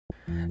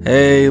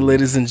Hey,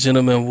 ladies and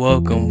gentlemen,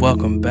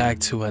 welcome back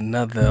to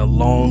another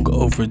long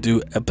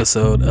overdue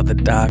episode of the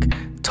Doc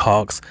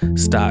Talks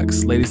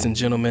Stocks. Ladies and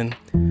gentlemen,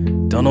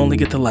 don't only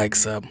get the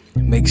likes up,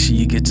 make sure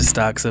you get your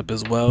stocks up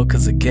as well,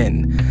 because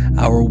again,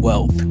 our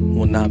wealth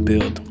will not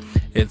build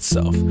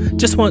itself.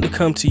 Just wanted to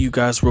come to you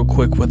guys real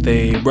quick with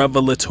a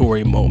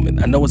revelatory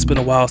moment. I know it's been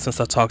a while since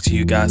I talked to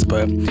you guys,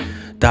 but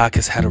Doc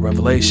has had a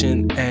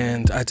revelation,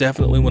 and I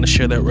definitely want to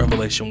share that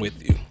revelation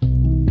with you.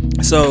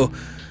 So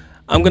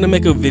I'm going to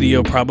make a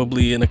video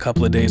probably in a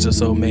couple of days or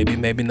so,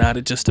 maybe not.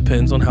 It just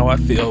depends on how I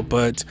feel.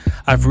 But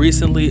I've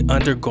recently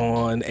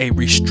undergone a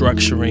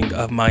restructuring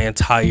of my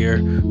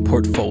entire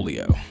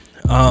portfolio.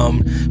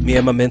 Me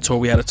and my mentor,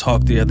 we had a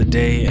talk the other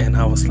day, and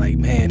I was like,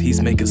 man,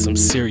 he's making some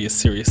serious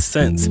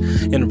sense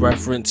in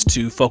reference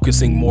to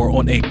focusing more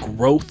on a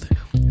growth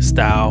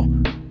style,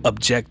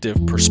 objective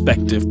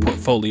perspective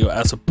portfolio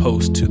as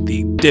opposed to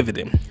the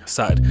dividend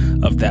side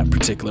of that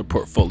particular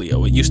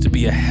portfolio. It used to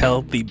be a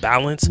healthy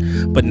balance,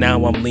 but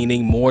now I'm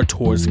leaning more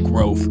towards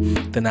growth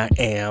than I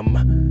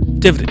am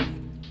dividend.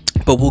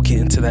 But we'll get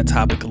into that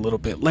topic a little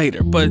bit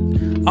later. But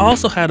I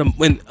also had in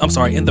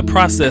the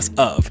process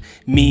of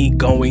me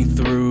going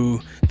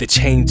through the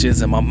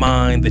changes in my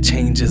mind, the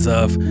changes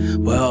of,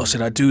 well,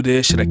 should I do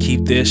this? Should I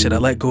keep this? Should I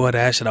let go of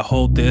that? Should I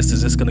hold this?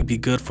 Is this going to be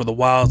good for the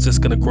while? Is this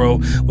going to grow?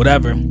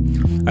 Whatever.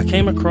 I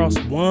came across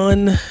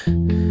one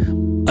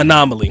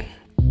anomaly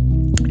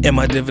in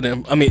my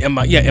dividend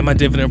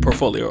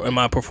portfolio, in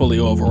my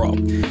portfolio overall.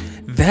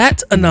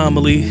 That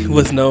anomaly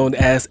was known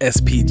as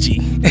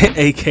SPG,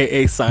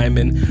 aka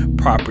Simon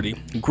Property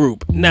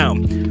Group. Now,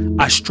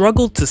 I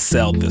struggled to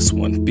sell this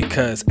one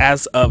because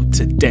as of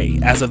today,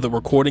 as of the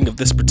recording of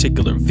this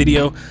particular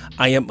video,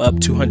 I am up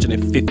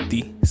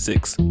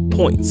 256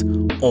 points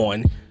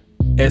on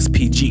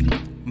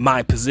SPG.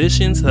 My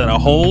positions that I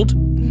hold,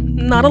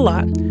 not a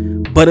lot,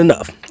 but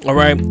enough. All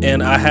right.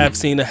 And I have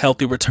seen a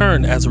healthy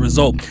return as a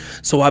result.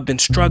 So I've been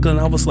struggling.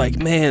 I was like,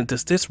 man,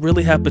 does this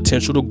really have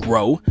potential to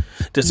grow?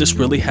 Does this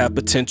really have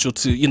potential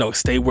to,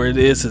 stay where it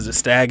is? Is it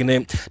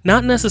stagnant?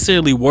 Not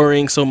necessarily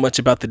worrying so much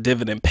about the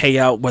dividend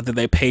payout, whether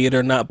they pay it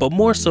or not, but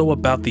more so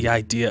about the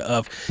idea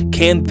of,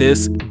 can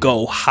this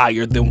go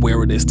higher than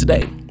where it is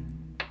today?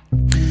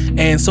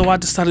 And so I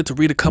decided to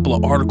read a couple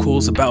of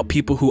articles about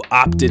people who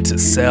opted to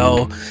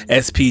sell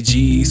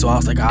SPG. So I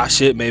was like,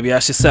 shit, maybe I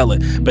should sell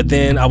it. But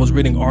then I was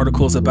reading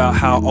articles about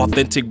how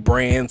Authentic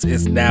Brands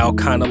is now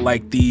kind of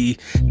like the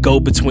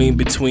go-between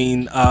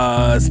between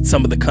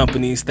some of the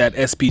companies that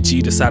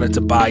SPG decided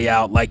to buy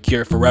out, like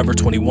your Forever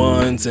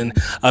 21s and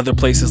other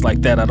places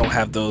like that. I don't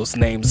have those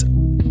names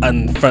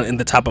in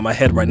the top of my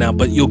head right now,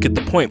 but you'll get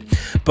the point.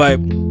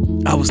 But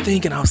I was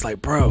thinking, I was like,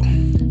 bro,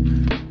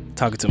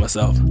 talking to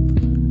myself,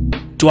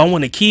 do I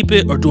want to keep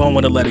it or do I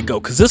want to let it go?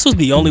 Because this was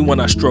the only one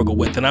I struggled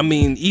with. And I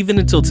mean, even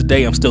until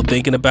today, I'm still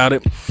thinking about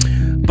it.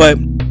 But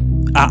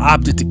I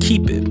opted to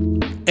keep it.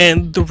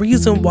 And the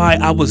reason why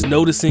I was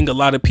noticing a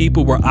lot of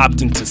people were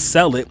opting to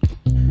sell it,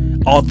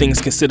 all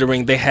things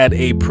considering, they had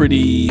a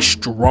pretty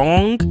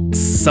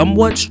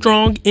somewhat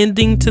strong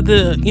ending to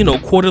the,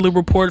 quarterly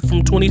report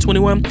from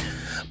 2021.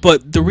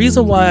 But the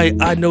reason why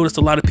I noticed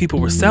a lot of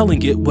people were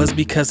selling it was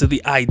because of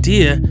the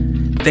idea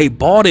they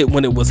bought it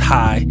when it was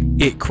high,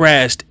 it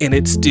crashed, and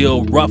it's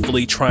still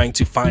roughly trying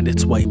to find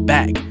its way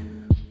back.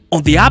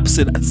 On the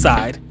opposite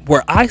side,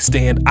 where I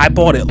stand, I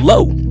bought it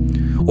low,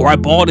 or I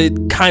bought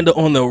it kind of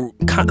on the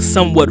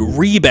somewhat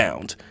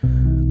rebound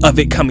of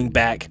it coming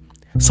back.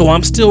 So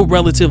I'm still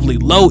relatively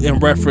low in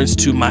reference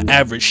to my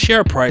average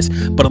share price,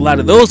 but a lot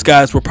of those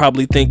guys were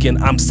probably thinking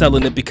I'm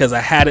selling it because I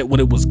had it when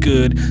it was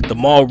good. The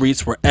mall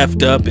REITs were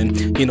effed up,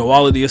 and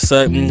all of a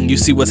sudden you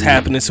see what's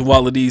happening to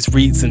all of these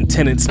REITs and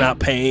tenants not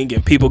paying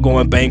and people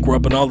going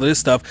bankrupt and all of this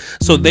stuff.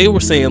 So they were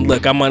saying,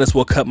 look, I might as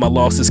well cut my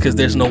losses because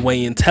there's no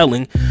way in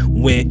telling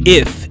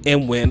if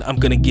and when I'm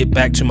going to get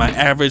back to my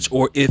average,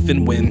 or if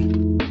and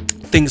when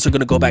things are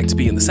going to go back to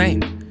being the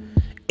same.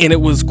 And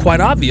it was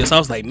quite obvious. I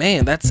was like,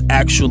 man, that's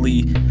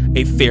actually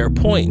a fair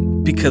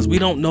point, because we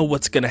don't know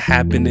what's going to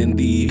happen in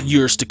the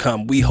years to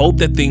come. We hope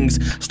that things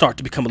start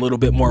to become a little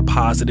bit more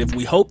positive.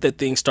 We hope that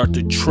things start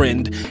to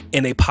trend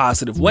in a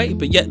positive way.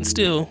 But yet and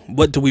still,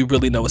 what do we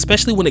really know?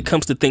 Especially when it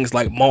comes to things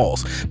like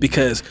malls,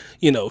 because,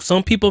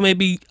 some people may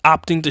be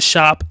opting to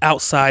shop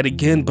outside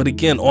again. But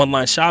again,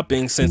 online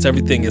shopping, since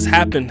everything has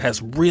happened,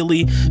 has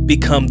really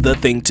become the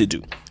thing to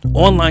do.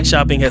 Online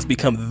shopping has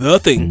become the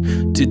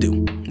thing to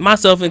do,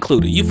 myself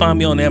included. You find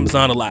me on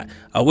Amazon a lot.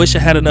 I wish I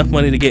had enough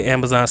money to get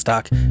Amazon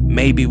stock.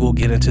 Maybe we'll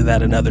get into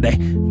that another day.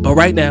 But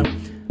right now,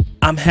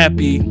 I'm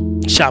happy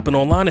shopping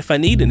online if I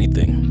need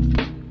anything.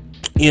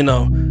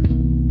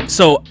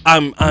 So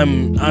I'm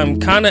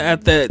kind of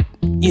at that,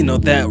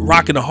 that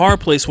rock and a hard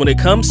place when it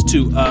comes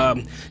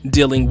to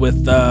dealing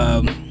with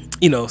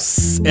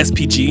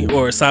SPG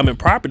or Simon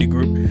Property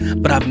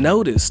Group. But I've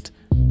noticed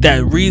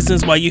that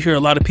reasons why you hear a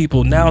lot of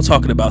people now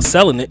talking about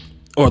selling it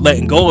or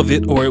letting go of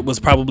it, or it was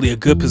probably a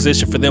good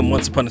position for them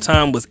once upon a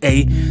time, was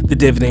the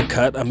dividend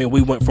cut. I mean,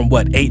 we went from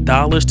what,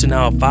 $8 to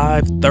now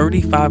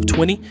 $5.30,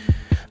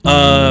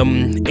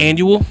 $5.20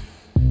 annual,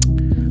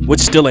 which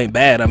still ain't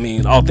bad. I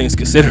mean, all things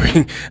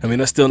considering, I mean,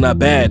 that's still not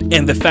bad.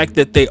 And the fact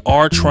that they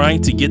are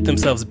trying to get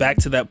themselves back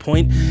to that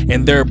point,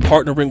 and they're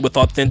partnering with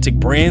authentic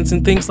brands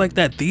and things like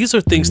that, these are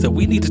things that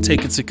we need to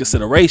take into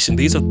consideration.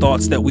 These are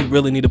thoughts that we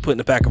really need to put in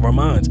the back of our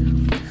minds.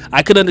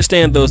 I could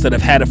understand those that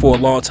have had it for a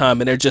long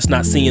time and they're just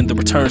not seeing the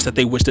returns that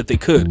they wish that they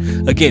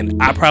could. Again,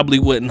 I probably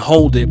wouldn't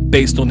hold it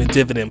based on a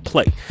dividend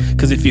play,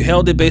 because if you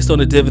held it based on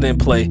a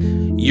dividend play,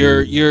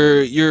 you're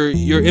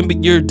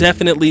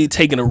definitely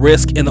taking a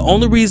risk. And the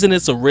only reason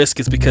it's a risk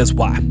is because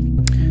why?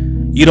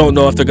 You don't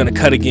know if they're going to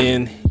cut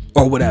again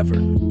or whatever.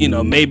 You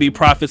know, maybe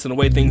profits and the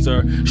way things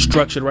are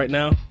structured right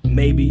now,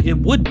 maybe it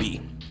would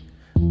be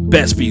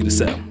best for you to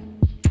sell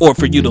or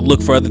for you to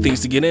look for other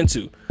things to get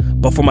into.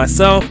 But for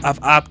myself,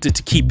 I've opted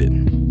to keep it.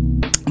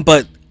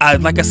 But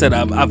like I said,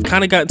 I've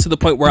kind of gotten to the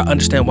point where I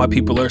understand why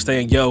people are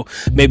saying, yo,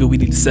 maybe we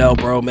need to sell,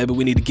 bro. Maybe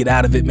we need to get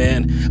out of it,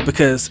 man,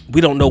 because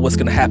we don't know what's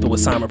going to happen with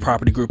Simon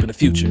Property Group in the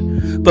future.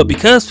 But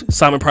because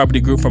Simon Property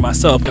Group for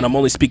myself, and I'm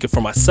only speaking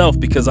for myself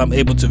because I'm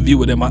able to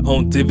view it in my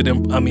own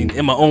dividend,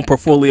 in my own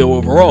portfolio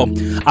overall,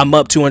 I'm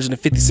up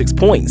 256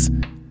 points. You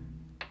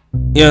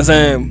know what I'm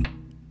saying?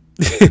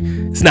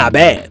 It's not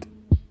bad.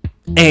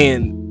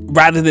 And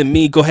rather than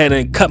me go ahead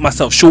and cut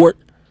myself short,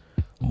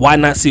 why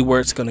not see where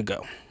it's going to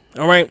go?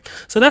 All right,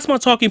 so that's my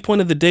talking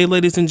point of the day,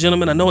 ladies and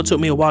gentlemen. I know it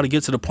took me a while to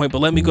get to the point, but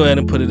let me go ahead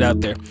and put it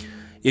out there.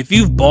 If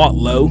you've bought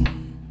low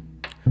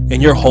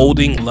and you're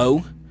holding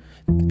low,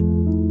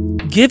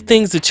 give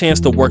things a chance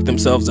to work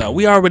themselves out.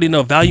 We already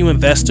know value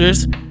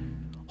investors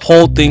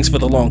hold things for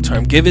the long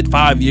term. Give it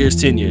 5 years,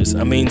 10 years.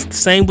 I mean,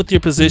 same with your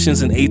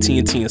positions in AT&T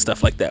and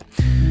stuff like that.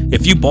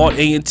 If you bought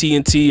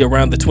AT&T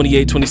around the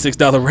 $28,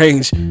 $26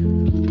 range,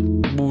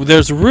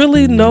 there's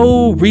really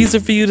no reason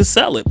for you to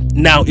sell it.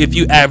 Now, if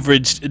you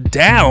averaged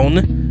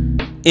down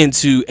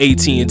into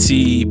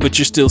AT&T, but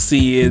you're still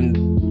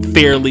seeing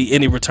fairly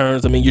any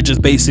returns, I mean, you're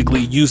just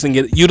basically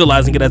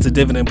utilizing it as a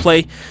dividend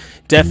play,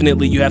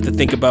 definitely you have to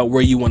think about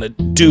where you want to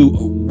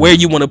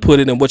put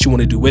it and what you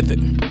want to do with it.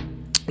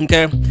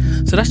 Okay,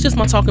 so that's just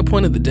my talking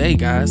point of the day,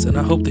 guys, and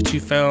I hope that you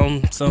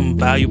found some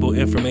valuable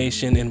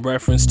information in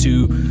reference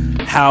to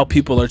how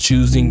people are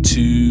choosing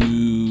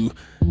to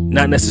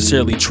not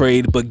necessarily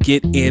trade, but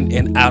get in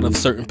and out of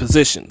certain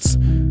positions.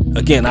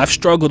 Again, I've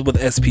struggled with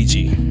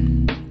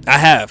SPG.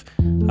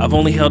 I've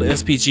only held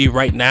SPG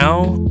right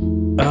now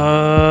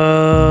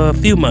a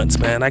few months,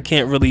 man. I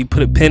can't really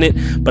pin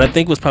it, but I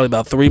think it was probably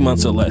about 3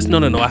 months or less. No,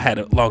 I had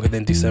it longer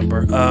than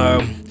December.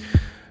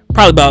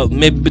 Probably about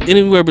maybe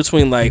anywhere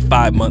between like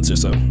 5 months or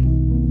so.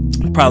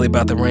 Probably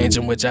about the range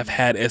in which I've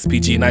had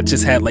SPG, and I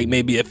just had like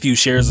maybe a few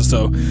shares or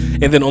so,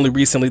 and then only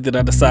recently did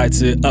I decide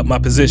to up my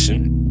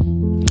position.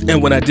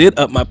 And when I did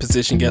up my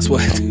position, guess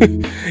what?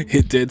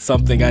 It did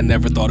something I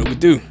never thought it would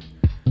do.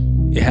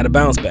 It had a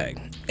bounce back,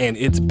 and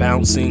it's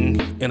bouncing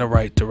in the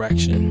right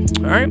direction.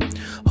 All right,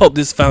 hope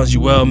this found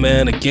you well,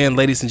 man. Again,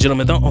 ladies and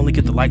gentlemen, don't only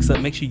get the likes up,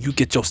 make sure you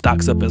get your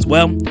stocks up as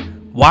well.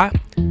 Why?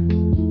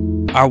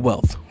 Our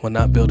wealth will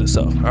not build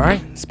itself. All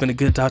right, it's been a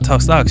good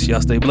Talk Stocks. Y'all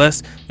stay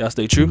blessed, y'all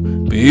stay true.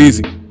 Be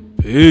easy.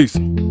 Peace.